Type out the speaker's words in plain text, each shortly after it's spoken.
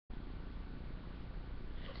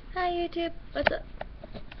Hi YouTube, what's up?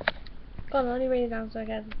 Hold on, let me bring it down so I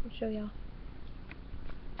can show y'all.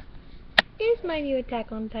 Here's my new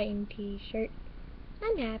Attack on Titan t-shirt.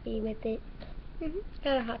 I'm happy with it.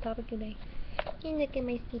 Got a Hot Topic today. And look at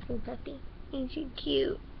my Sifu puppy. Ain't she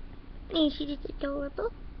cute? Ain't she just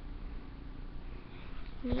adorable?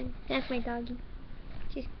 That's my doggy.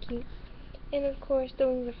 She's cute. And of course, the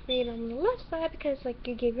Wings of Freedom on the left side because like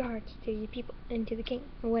you give your hearts to your people and to the king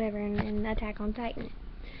or whatever in Attack on Titan.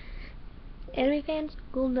 Anime fans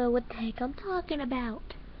will know what the heck I'm talking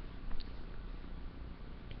about.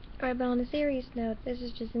 Alright, but on a serious note, this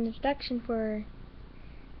is just an introduction for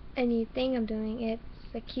a new thing I'm doing. It's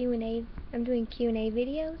a Q&A. I'm doing Q&A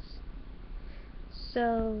videos.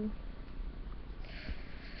 So,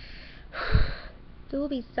 there will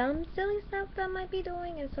be some silly stuff that I might be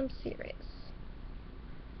doing and some serious.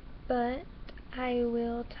 But, I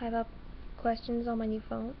will type up questions on my new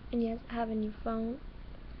phone. And yes, I have a new phone.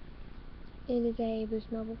 It is a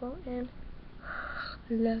Boost Mobile phone. And,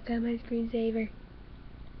 look at my screensaver.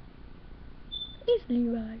 It's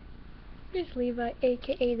Levi. It's Levi,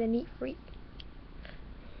 aka the Neat Freak.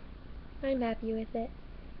 I'm happy with it.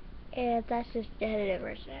 And that's just the edited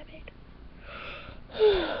version of it.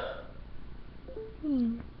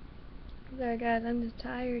 Sorry guys, I'm just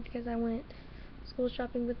tired because I went school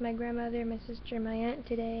shopping with my grandmother, my sister, and my aunt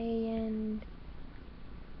today, and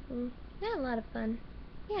we had a lot of fun.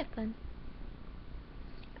 We had fun.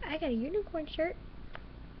 I got a unicorn shirt.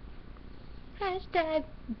 Hashtag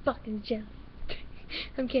fucking jealous.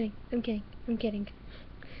 I'm kidding.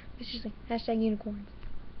 It's just like hashtag unicorns.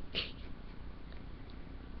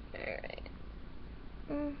 Alright.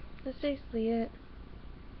 That's basically it.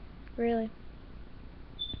 Really.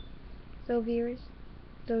 So viewers,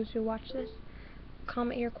 those who watch this,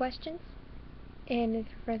 comment your questions. And if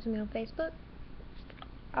you're friends with me on Facebook,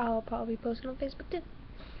 I'll probably post it on Facebook too.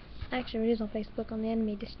 Actually, it is on Facebook on the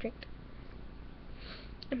Anime District.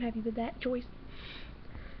 I'm happy with that choice.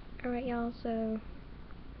 Alright y'all, so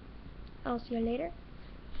I'll see you later.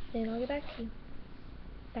 Then I'll get back to you.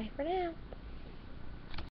 Bye for now.